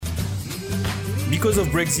Because of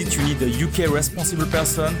Brexit, you need a UK responsible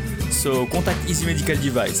person, so contact Easy Medical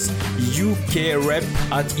Device.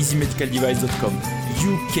 ukrep@easymedicaldevice.com.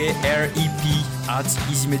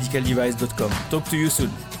 ukrep@easymedicaldevice.com. Talk to you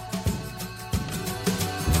soon.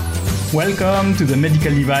 Welcome to the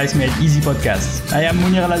Medical Device Made Easy podcast. I am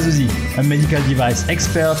Mounir El Azzouzi, a medical device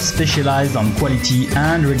expert specialized on quality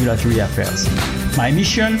and regulatory affairs. My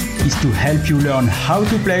mission is to help you learn how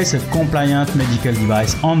to place a compliant medical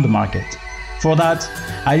device on the market. For that,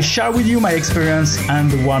 I'll share with you my experience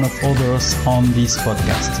and the one of others on this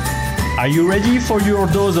podcast. Are you ready for your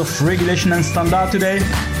dose of regulation and standard today?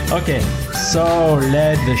 Okay, so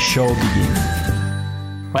let the show begin.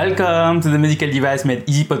 Welcome to the Medical Device Made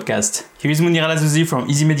Easy podcast. Here is Mounir El Azzouzi from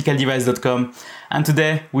easymedicaldevice.com, and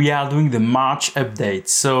today we are doing the March update.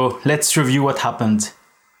 So let's review what happened.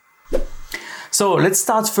 So let's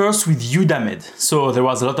start first with EUDAMED. So there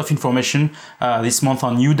was a lot of information this month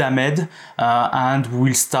on EUDAMED, and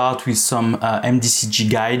we'll start with some MDCG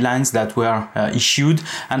guidelines that were issued,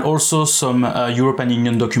 and also some European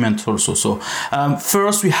Union documents also. So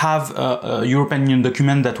first we have a European Union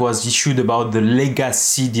document that was issued about the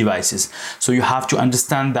legacy devices. So you have to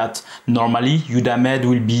understand that normally EUDAMED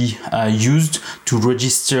will be used to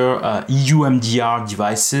register EU MDR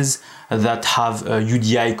devices that have a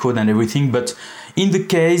UDI code and everything, but in the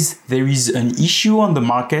case there is an issue on the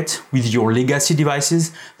market with your legacy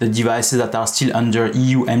devices, the devices that are still under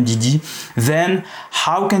EU MDD, then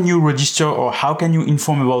how can you register or how can you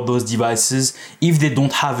inform about those devices if they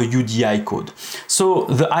don't have a UDI code? So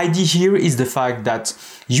the idea here is the fact that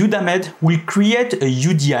EUDAMED will create a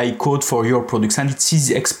UDI code for your products, and it is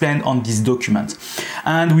explained on this document.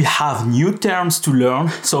 And we have new terms to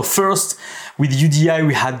learn. So first, with UDI,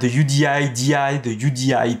 we had the UDI DI, the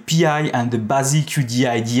UDI PI, and the basic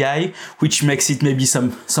UDI DI, which makes it maybe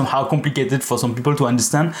somehow complicated for some people to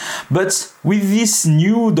understand. But with this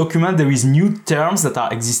new document, there is new terms that are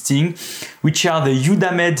existing, which are the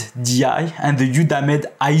EUDAMED DI and the EUDAMED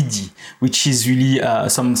ID, which is really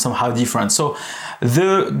somehow different. So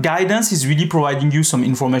the guidance is really providing you some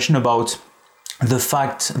information about the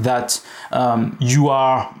fact that you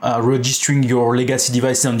are registering your legacy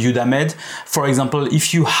devices on EUDAMED. For example,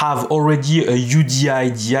 if you have already a UDI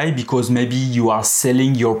DI because maybe you are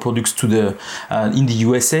selling your products to the in the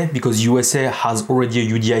USA, because USA has already a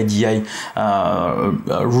UDI DI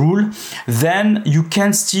rule, then you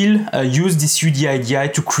can still use this UDI DI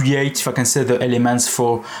to create, if I can say, the elements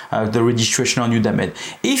for the registration on EUDAMED.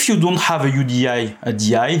 If you don't have a UDI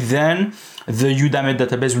DI, then the EUDAMED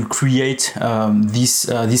database will create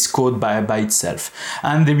this code by itself.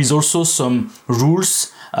 And there is also some rules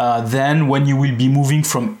then when you will be moving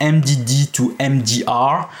from MDD to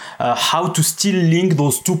MDR, how to still link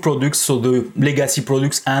those two products, so the legacy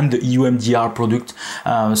products and the EU MDR product,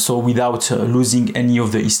 so without losing any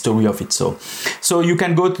of the history of it. So you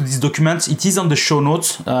can go to this document. It is on the show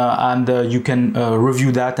notes, and you can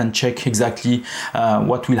review that and check exactly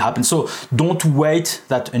what will happen. So don't wait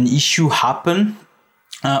that an issue happen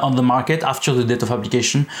on the market after the date of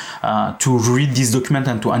application to read this document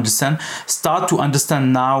and to understand. Start to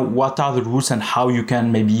understand now what are the rules and how you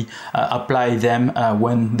can maybe apply them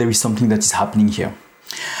when there is something that is happening here.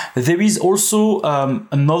 There is also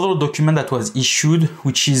another document that was issued,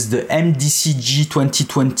 which is the MDCG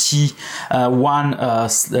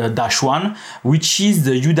 2021-1, which is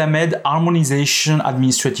the EUDAMED Harmonization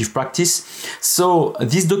Administrative Practice. So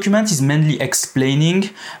this document is mainly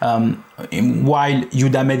explaining, while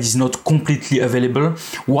EUDAMED is not completely available,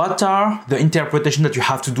 what are the interpretation that you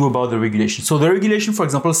have to do about the regulation. So the regulation, for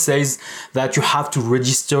example, says that you have to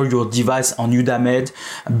register your device on EUDAMED,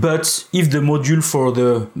 but if the module for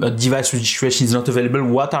the device registration is not available,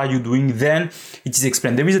 what are you doing? Then it is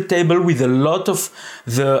explained. There is a table with a lot of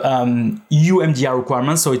the EU MDR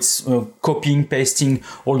requirements, so it's copying, pasting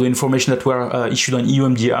all the information that were issued on EU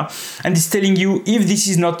MDR, and it's telling you if this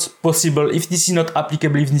is not possible, if this is not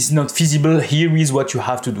applicable, if this is not feasible, here is what you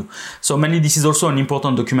have to do. So mainly this is also an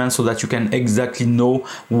important document so that you can exactly know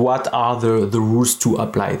what are the rules to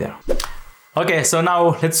apply there. Okay, so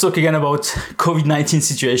now let's talk again about COVID-19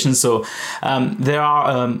 situation. So there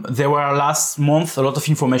were last month a lot of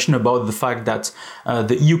information about the fact that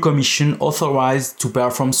the EU Commission authorized to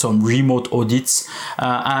perform some remote audits,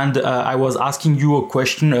 and I was asking you a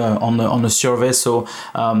question on a survey. So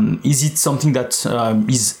is it something that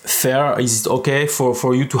is fair? Is it okay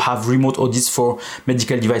for you to have remote audits for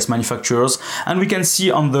medical device manufacturers? And we can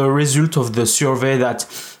see on the result of the survey that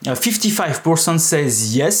 55%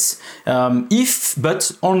 says yes,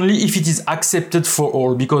 but only if it is accepted for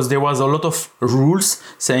all, because there was a lot of rules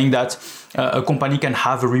saying that a company can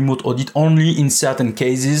have a remote audit only in certain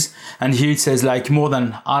cases. And here it says like more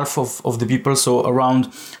than half of the people, so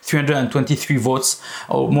around 323 votes,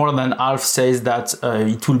 or more than half says that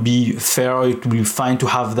it will be fair, it will be fine to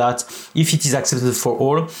have that if it is accepted for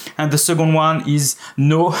all. And the second one is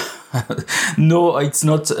no. No, it's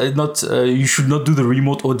not. You should not do the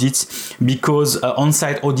remote audit because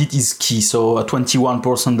on-site audit is key. So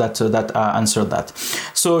 21% that answered that.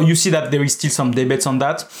 So you see that there is still some debates on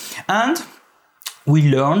that, and we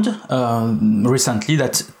learned recently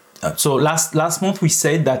that. So last month we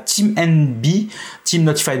said that Team NB, Team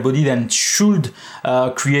Notified Body, then should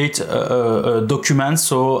create a document,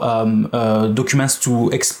 so documents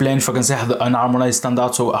to explain, if I can say, the unharmonized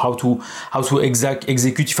standards, so how to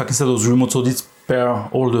execute, if I can say, those remote audits per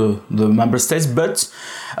all the member states. But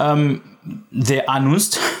they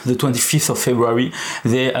announced the 25th of February,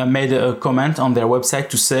 they made a comment on their website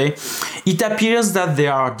to say, it appears that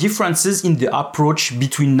there are differences in the approach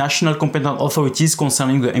between national competent authorities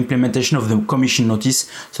concerning the implementation of the Commission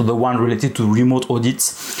notice, so the one related to remote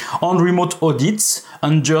audits, on remote audits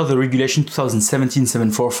under the regulation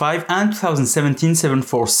 2017-745 and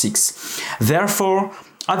 2017-746. Therefore,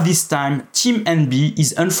 at this time, Team NB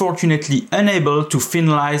is unfortunately unable to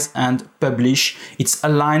finalize and publish its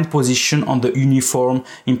aligned position on the uniform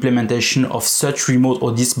implementation of such remote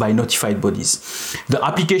audits by notified bodies. The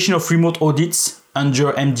application of remote audits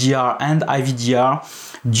under MDR and IVDR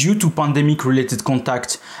due to pandemic-related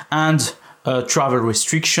contact and travel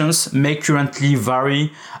restrictions may currently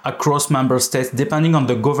vary across member states depending on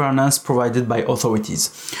the governance provided by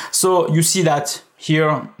authorities. So you see that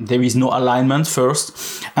here there is no alignment first,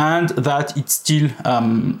 and that it's still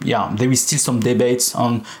there is still some debates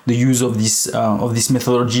on the use of this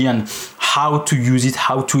methodology and how to use it,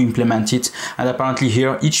 how to implement it. And apparently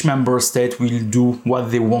here each member state will do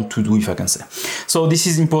what they want to do, if I can say. So this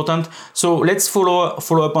is important. So let's follow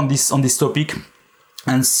up on this topic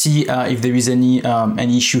and see if there is any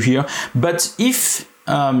issue here. But if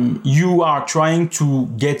you are trying to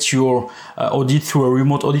get your audit through a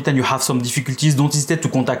remote audit and you have some difficulties, don't hesitate to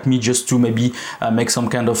contact me just to maybe make some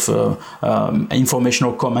kind of information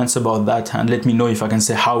or comments about that, and let me know if I can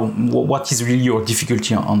say what is really your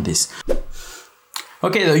difficulty on this.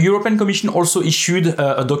 Okay, the European Commission also issued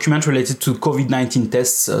a document related to COVID-19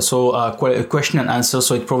 tests, a question and answer.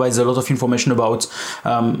 So it provides a lot of information about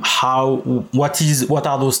what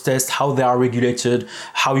are those tests, how they are regulated,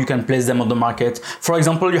 how you can place them on the market. For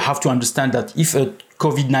example, you have to understand that if a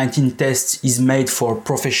COVID-19 test is made for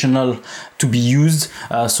professional to be used,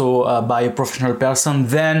 by a professional person,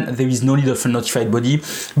 then there is no need of a notified body.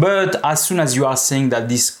 But as soon as you are saying that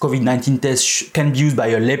this COVID-19 test can be used by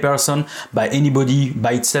a layperson, by anybody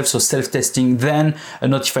by itself, so self-testing, then a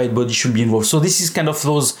notified body should be involved. So this is kind of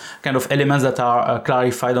those kind of elements that are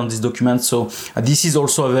clarified on this document. So this is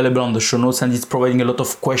also available on the show notes, and it's providing a lot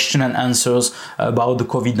of question and answers about the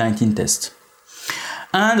COVID-19 test.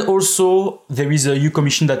 And also, there is a EU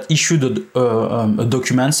Commission that issued a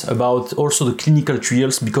document about also the clinical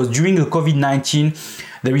trials, because during the COVID-19,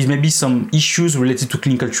 there is maybe some issues related to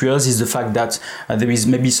clinical trials. Is the fact that there is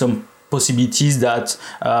maybe some possibilities that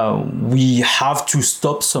we have to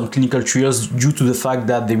stop some clinical trials due to the fact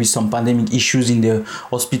that there is some pandemic issues in the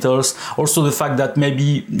hospitals. Also the fact that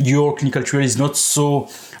maybe your clinical trial is not so,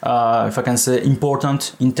 if I can say,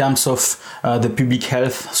 important in terms of the public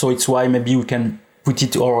health. So it's why maybe we can put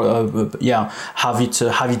it or have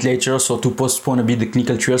it later, so to postpone a bit the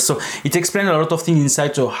clinical trials. So it explains a lot of things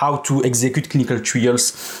inside, so how to execute clinical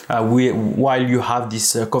trials while you have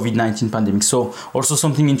this COVID-19 pandemic. So also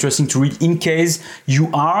something interesting to read in case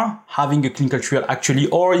you are having a clinical trial actually,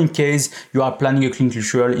 or in case you are planning a clinical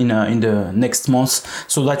trial in the next months,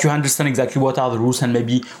 so that you understand exactly what are the rules and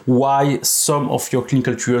maybe why some of your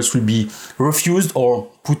clinical trials will be refused or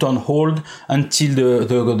put on hold until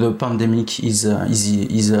the pandemic is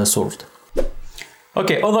solved.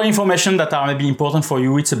 Okay, other information that are maybe important for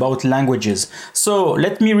you, it's about languages. So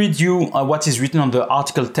let me read you what is written on the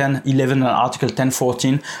Article 10.11 and Article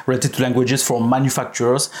 10.14 related to languages for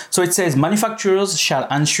manufacturers. So it says manufacturers shall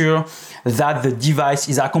ensure that the device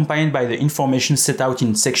is accompanied by the information set out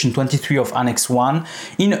in Section 23 of Annex 1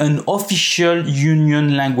 in an official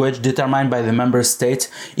union language determined by the member state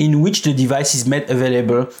in which the device is made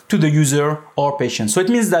available to the user or patient. So it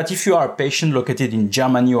means that if you are a patient located in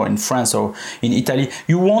Germany or in France or in Italy,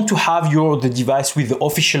 you want to have the device with the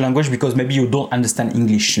official language because maybe you don't understand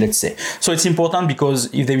English, let's say. So it's important because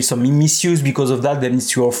if there is some misuse because of that, then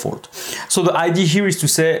it's your fault. So the idea here is to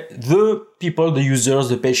say the people, the users,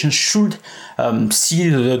 the patients should see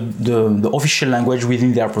the official language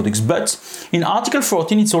within their products. But in Article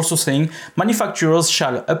 14, it's also saying manufacturers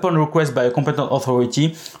shall, upon request by a competent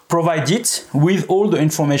authority, provide it with all the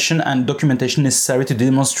information and documentation necessary to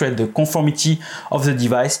demonstrate the conformity of the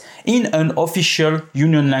device in an official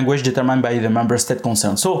union language determined by the member state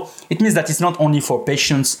concerned. So it means that it's not only for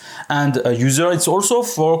patients and users, it's also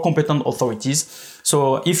for competent authorities.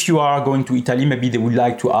 So if you are going to Italy, maybe they would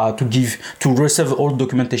like to receive all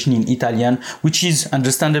documentation in Italian, which is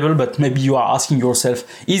understandable, but maybe you are asking yourself,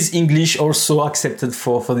 is English also accepted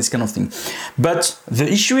for this kind of thing? But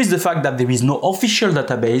the issue is the fact that there is no official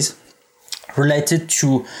database related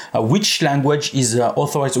to which language is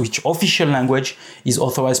authorized, which official language is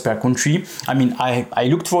authorized per country. I mean, I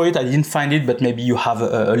looked for it, I didn't find it, but maybe you have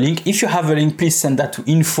a link. If you have a link, please send that to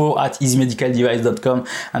info@easymedicaldevice.com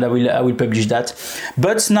and I will publish that.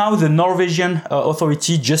 But now the Norwegian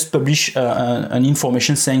authority just published an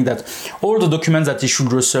information saying that all the documents that they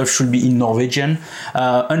should receive should be in Norwegian,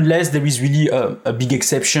 unless there is really a big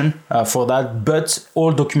exception for that, but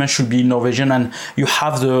all documents should be in Norwegian, and you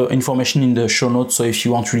have the information in the show notes, so if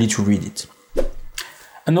you want really to read it.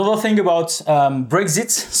 Another thing about Brexit,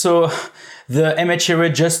 so the MHRA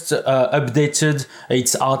just updated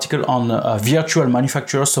its article on virtual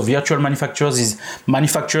manufacturers. So virtual manufacturers is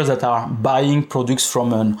manufacturers that are buying products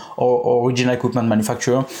from an original equipment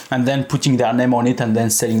manufacturer and then putting their name on it and then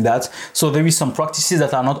selling that. So there is some practices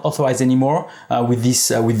that are not authorized anymore with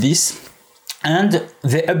this. And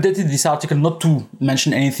they updated this article not to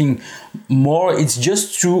mention anything more. It's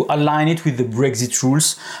just to align it with the Brexit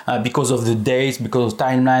rules because of the dates, because of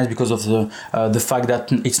timelines, because of the fact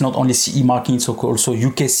that it's not only CE marking, it's also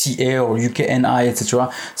UKCA or UKNI,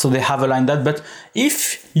 etc. So they have aligned that. But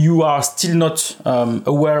if you are still not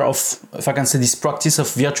aware of, if I can say, this practice of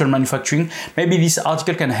virtual manufacturing, maybe this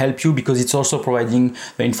article can help you, because it's also providing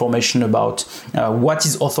the information about what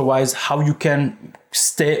is authorized, how you can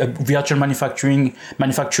stay a virtual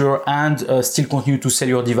manufacturer and still continue to sell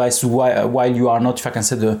your device while you are not, if I can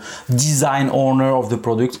say, the design owner of the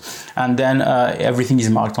product. And then everything is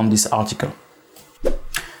marked on this article.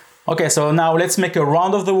 Okay, so now let's make a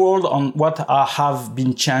round of the world on what have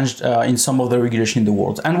been changed in some of the regulation in the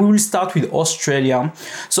world. And we will start with Australia.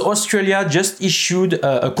 So Australia just issued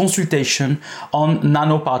a consultation on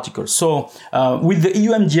nanoparticles. So with the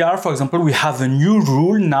EU MDR, for example, we have a new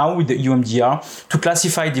rule now with the EU MDR to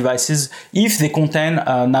classify devices if they contain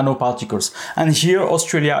nanoparticles. And here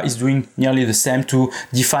Australia is doing nearly the same to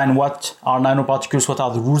define what are nanoparticles, what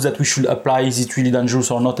are the rules that we should apply, is it really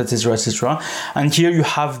dangerous or not, etc., etc. And here you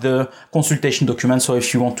have the consultation document, so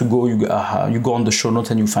if you want to go, you go on the show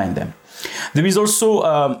notes and you find them. There is also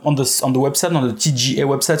on the website, on the TGA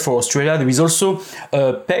website for Australia, there is also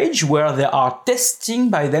a page where they are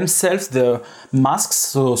testing by themselves the masks,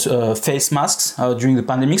 so face masks during the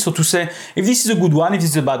pandemic. So to say if this is a good one, if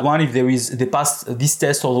this is a bad one, if they passed this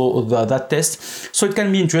test or that test. So it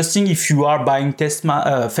can be interesting if you are buying face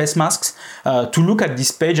masks to look at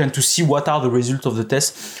this page and to see what are the results of the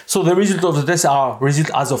test. So the results of the test are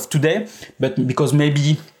results as of today, but because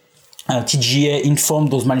maybe TGA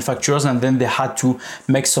informed those manufacturers and then they had to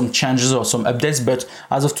make some changes or some updates, but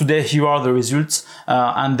as of today, here are the results,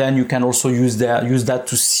 and then you can also use that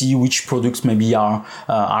to see which products maybe are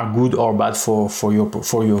good or bad for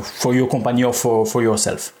your company or for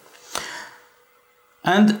yourself.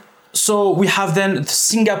 And so we have then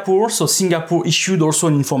Singapore. So Singapore issued also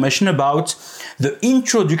an information about the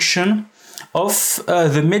introduction of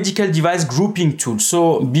the medical device grouping tool.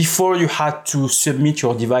 So before you had to submit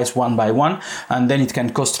your device one by one, and then it can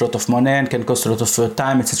cost a lot of money and can cost a lot of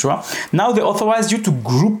time, etc. Now they authorize you to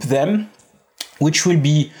group them, which will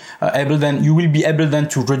be you will be able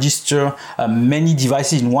to register many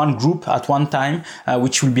devices in one group at one time,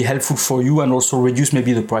 which will be helpful for you and also reduce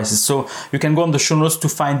maybe the prices. So you can go on the show notes to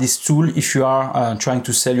find this tool if you are trying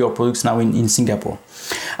to sell your products now in Singapore.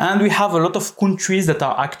 And we have a lot of countries that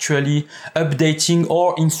are actually updating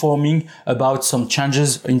or informing about some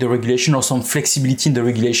changes in the regulation or some flexibility in the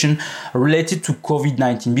regulation related to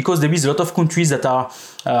COVID-19, because there is a lot of countries that are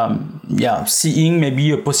seeing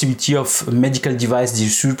maybe a possibility of medical device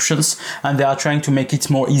disruptions, and they are trying to make it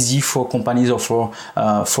more easy for companies or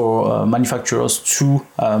for manufacturers to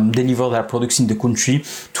deliver their products in the country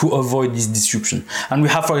to avoid this disruption. And we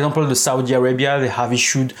have, for example, the Saudi Arabia. They have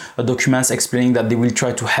issued documents explaining that they will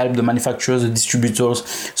try to help the manufacturers, the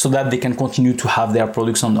distributors, so that they can continue to have their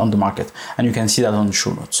products on the market. And you can see that on the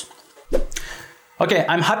show notes. Okay,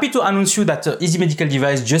 I'm happy to announce you that Easy Medical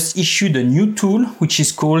Device just issued a new tool which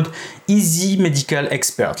is called Easy Medical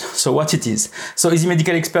Expert. So what it is? So Easy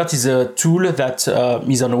Medical Expert is a tool that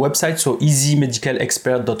is on a website, so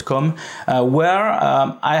easymedicalexpert.com, where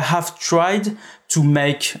I have tried to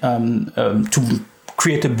make to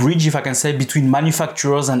create a bridge, if I can say, between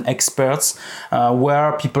manufacturers and experts,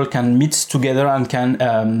 where people can meet together and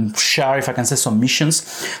can share, if I can say, some missions.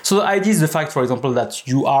 So the idea is the fact, for example, that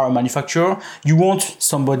you are a manufacturer, you want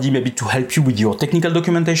somebody maybe to help you with your technical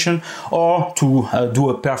documentation, or to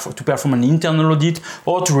perform an internal audit,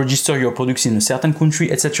 or to register your products in a certain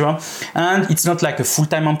country, etc. And it's not like a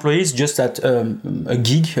full-time employee; it's just at a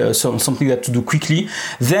gig, something that to do quickly.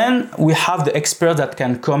 Then we have the experts that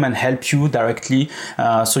can come and help you directly.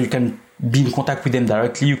 So you can be in contact with them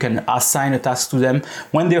directly. You can assign a task to them.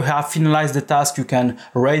 When they have finalized the task, you can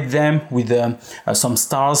rate them with some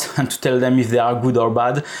stars and to tell them if they are good or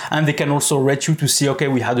bad. And they can also rate you to see, okay,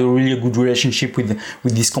 we had a really good relationship with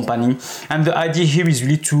this company. And the idea here is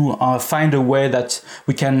really to find a way that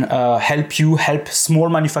we can help small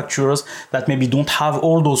manufacturers that maybe don't have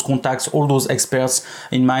all those contacts, all those experts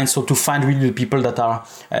in mind. So to find really the people that are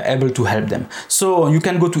able to help them. So you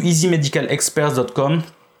can go to easymedicalexperts.com.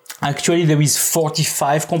 Actually, there is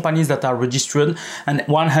 45 companies that are registered and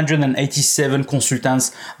 187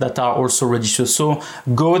 consultants that are also registered. So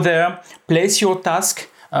go there, place your task,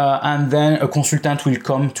 and then a consultant will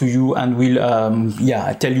come to you and will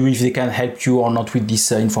tell you if they can help you or not with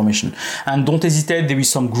this information. And don't hesitate, there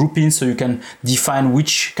is some grouping, so you can define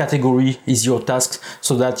which category is your task,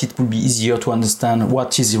 so that it will be easier to understand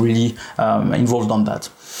what is really involved on that.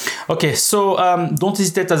 Okay, so don't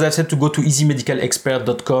hesitate, as I said, to go to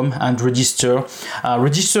easymedicalexpert.com and register.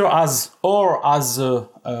 Register as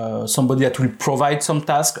somebody that will provide some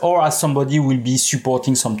task, or as somebody who will be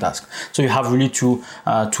supporting some task. So you have really to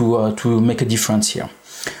make a difference here.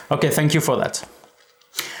 Okay, thank you for that.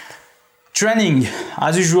 Training,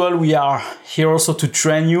 as usual, we are here also to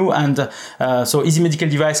train you, and so Easy Medical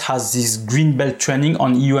Device has this green belt training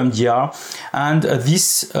on EU MDR, and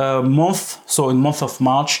this month, so in month of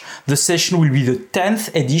March, the session will be the 10th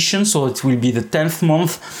edition, so it will be the 10th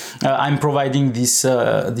month. I'm providing this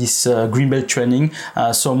green belt training,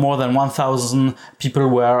 so more than 1,000 people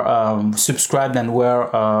were subscribed and were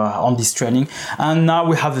on this training, and now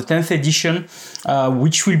we have the 10th edition,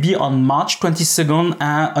 which will be on March 22nd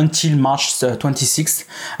until March 26th,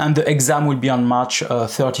 and the exam will be on March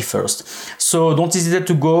 31st. So don't hesitate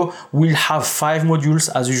to go. We'll have 5 modules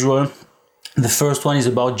as usual. The first one is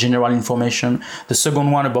about general information. The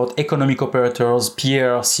second one about economic operators,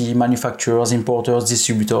 PRC, manufacturers, importers,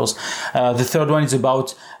 distributors. The third one is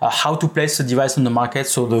about how to place the device on the market.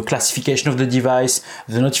 So the classification of the device,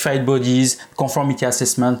 the notified bodies, conformity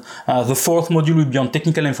assessment. The fourth module will be on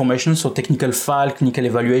technical information. So technical file, clinical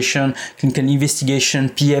evaluation, clinical investigation,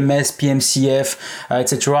 PMS, PMCF,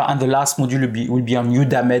 etc. And the last module will be on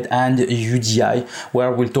UDAMED and UDI,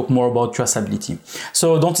 where we'll talk more about traceability.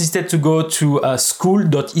 So don't hesitate to go to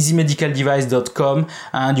school.easymedicaldevice.com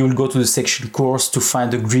and you will go to the section course to find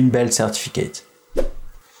the green belt certificate.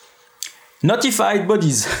 Notified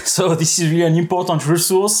bodies. So this is really an important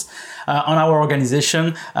resource on our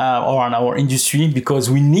organization or on our industry, because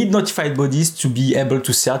we need notified bodies to be able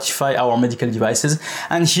to certify our medical devices.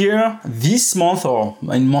 And here, this month, or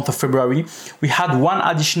in month of February, we had one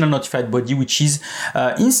additional notified body, which is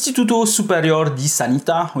Istituto Superiore di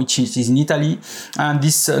Sanità, which is in Italy. And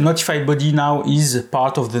this notified body now is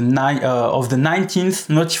part of the 19th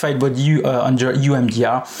notified body under EU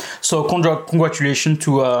MDR. So congratulations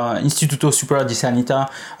to Istituto Superiore di Sanità,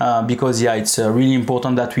 because it's really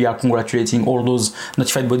important that we are congratulating all those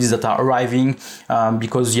notified bodies that are arriving,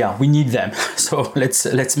 because we need them. So let's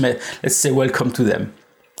say welcome to them.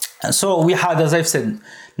 So we had, as I've said,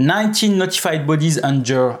 19 notified bodies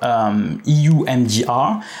under EU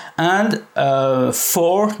MDR and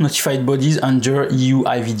 4 notified bodies under EU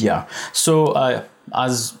IVDR. So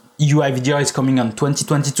as EU IVDR is coming on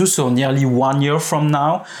 2022, so nearly 1 year from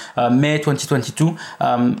now, May 2022.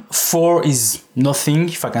 4 is nothing,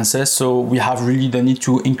 if I can say, so we have really the need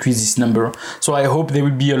to increase this number. So I hope there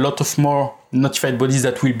will be a lot of more notified bodies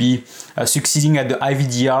that will be succeeding at the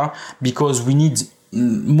IVDR, because we need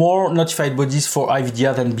more notified bodies for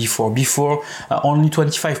IVDR than before. Before, only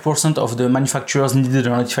 25% of the manufacturers needed a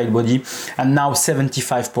notified body, and now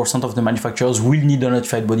 75% of the manufacturers will need a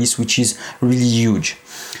notified bodies, which is really huge.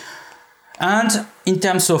 And in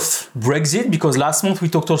terms of Brexit, because last month we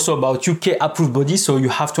talked also about UK approved bodies, so you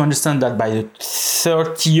have to understand that by the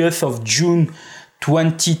 30th of June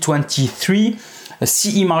 2023, a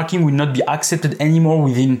CE marking will not be accepted anymore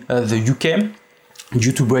within the UK.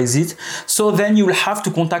 due to Brexit. So then you will have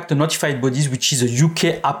to contact the notified bodies, which is a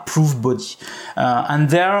UK approved body. And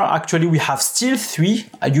there actually we have still 3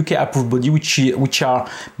 UK approved body, which are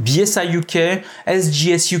BSI UK,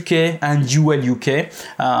 SGS UK, and UL UK.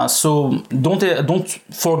 So don't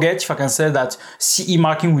forget, if I can say, that CE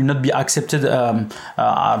marking will not be accepted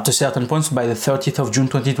at a certain point by the 30th of June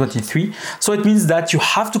 2023. So it means that you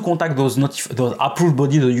have to contact those approved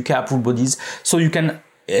bodies, the UK approved bodies, so you can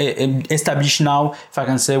establish now, if I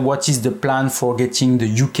can say, what is the plan for getting the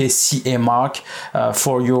UK CE mark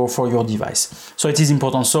for your device. So it is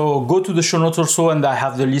important. So go to the show notes also, and I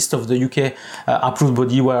have the list of the UK approved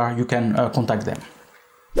body where you can contact them.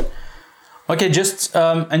 Okay, just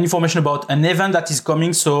an information about an event that is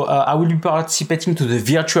coming. So I will be participating to the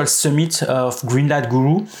virtual summit of Greenlight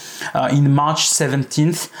Guru in March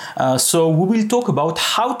 17th. So we will talk about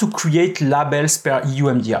how to create labels per EU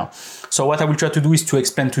MDR. So what I will try to do is to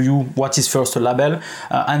explain to you what is first a label,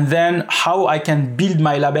 and then how I can build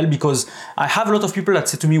my label, because I have a lot of people that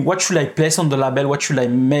say to me, what should I place on the label? What should I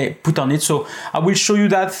put on it? So I will show you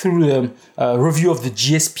that through the review of the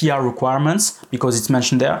GSPR requirements, because it's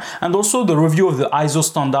mentioned there, and also the review of the ISO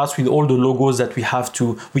standards with all the logos that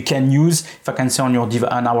we can use, if I can say,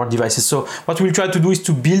 on our devices. So what we'll try to do is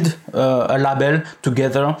to build a label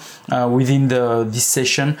together within this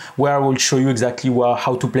session, where I will show you exactly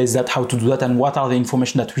how to place that, how to do that, and what are the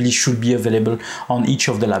information that really should be available on each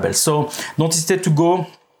of the labels. So don't hesitate to go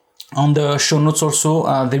on the show notes also.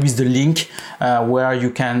 There is the link where you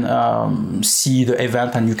can see the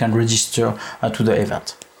event and you can register to the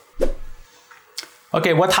event.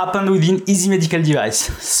 Okay, what happened within Easy Medical Device?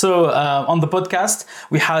 So on the podcast,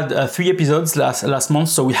 we had 3 episodes last month.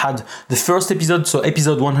 So we had the first episode, so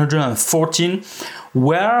episode 114,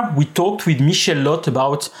 where we talked with Michel Lott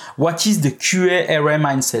about what is the QA/RA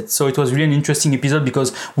mindset. So it was really an interesting episode,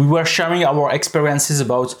 because we were sharing our experiences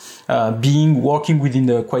about working within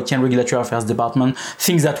the Quality and Regulatory Affairs department,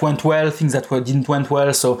 things that went well, things that didn't went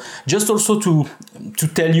well. So just also to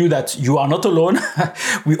tell you that you are not alone.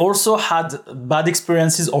 We also had bad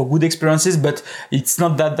experiences or good experiences, but it's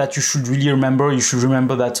not that you should really remember. You should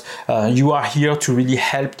remember that you are here to really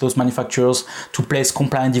help those manufacturers to place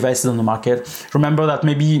compliant devices on the market. Remember that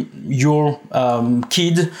maybe your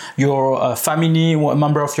kid, your family, a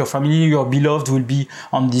member of your family, your beloved will be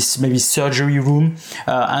on this maybe surgery room,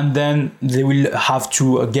 and then they will have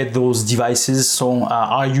to get those devices. So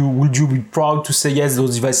would you be proud to say, yes,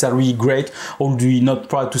 those devices are really great, or do you not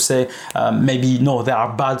proud to say maybe no, they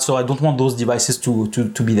are bad, so I don't want those devices to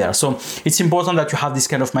be there? So it's important that you have this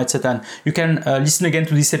kind of mindset, and you can listen again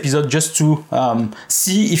to this episode just to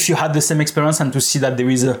see if you had the same experience, and to see that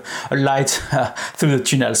there is a light through the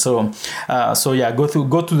tunnel. So yeah, go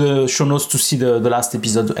to the show notes to see the last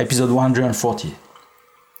episode 140.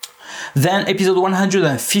 Then episode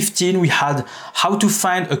 115, we had how to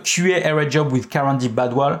find a QA/RA job with Karandeep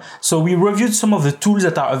Badwal. So we reviewed some of the tools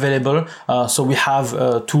that are available. So we have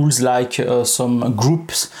tools like some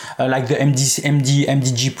groups like the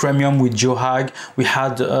MDG Premium with Joe Hag. We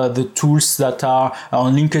had the tools that are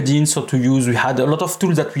on LinkedIn, so to use. We had a lot of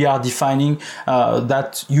tools that we are defining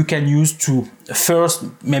that you can use to first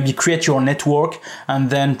maybe create your network, and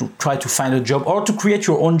then to try to find a job, or to create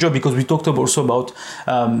your own job, because we talked also about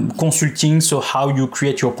consulting, so how you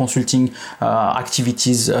create your consulting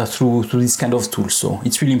activities through this kind of tools. So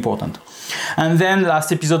it's really important. And then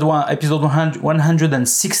last episode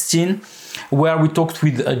 116, where we talked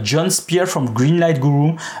with John Spear from Greenlight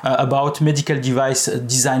Guru about medical device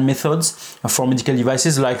design methods for medical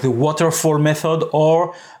devices, like the waterfall method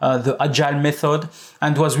or the agile method.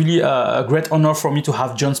 And it was really a great honor for me to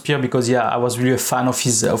have John Spear, because I was really a fan of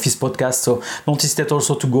his podcast. So don't hesitate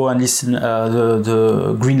also to go and listen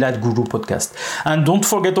the Greenlight Guru podcast. And don't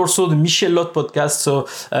forget also the Michel Lott podcast. So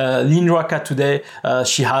Lynn Raka today,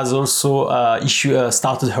 she has also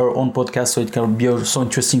started her own podcast, so it can be also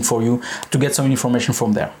interesting for you to get some information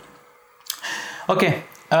from there. Okay,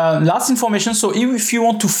 last information. So if you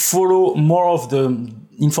want to follow more of the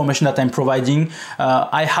information that I'm providing,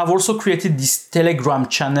 I have also created this Telegram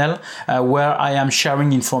channel where I am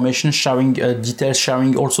sharing information, sharing details,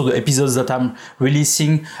 sharing also the episodes that I'm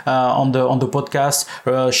releasing on the podcast,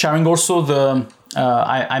 sharing also the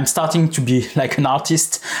I'm starting to be like an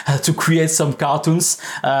artist to create some cartoons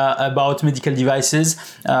about medical devices.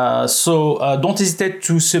 So don't hesitate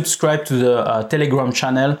to subscribe to the Telegram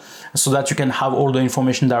channel, so that you can have all the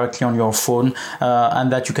information directly on your phone, and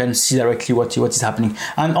that you can see directly what is happening.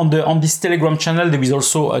 And on this Telegram channel, there is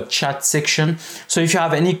also a chat section. So if you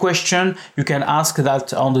have any question, you can ask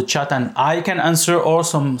that on the chat, and I can answer, or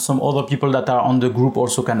some other people that are on the group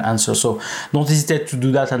also can answer. So don't hesitate to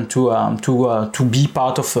do that, and to to be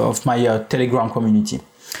part of my Telegram community.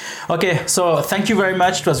 Okay, so thank you very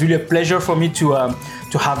much. It was really a pleasure for me to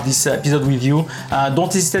have this episode with you.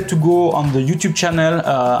 Don't hesitate to go on the YouTube channel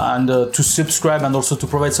and to subscribe, and also to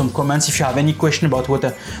provide some comments if you have any question about what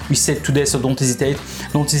we said today. So don't hesitate.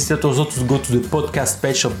 Don't hesitate also to go to the podcast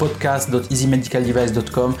page, so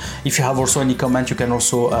podcast.easymedicaldevice.com. If you have also any comment, you can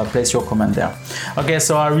also place your comment there. Okay,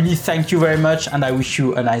 so I really thank you very much, and I wish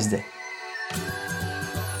you a nice day.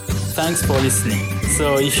 Thanks for listening.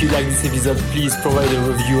 So if you like this episode, please provide a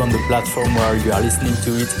review on the platform where you are listening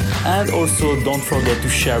to it, and also don't forget to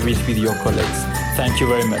share it with your colleagues. Thank you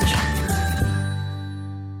very much.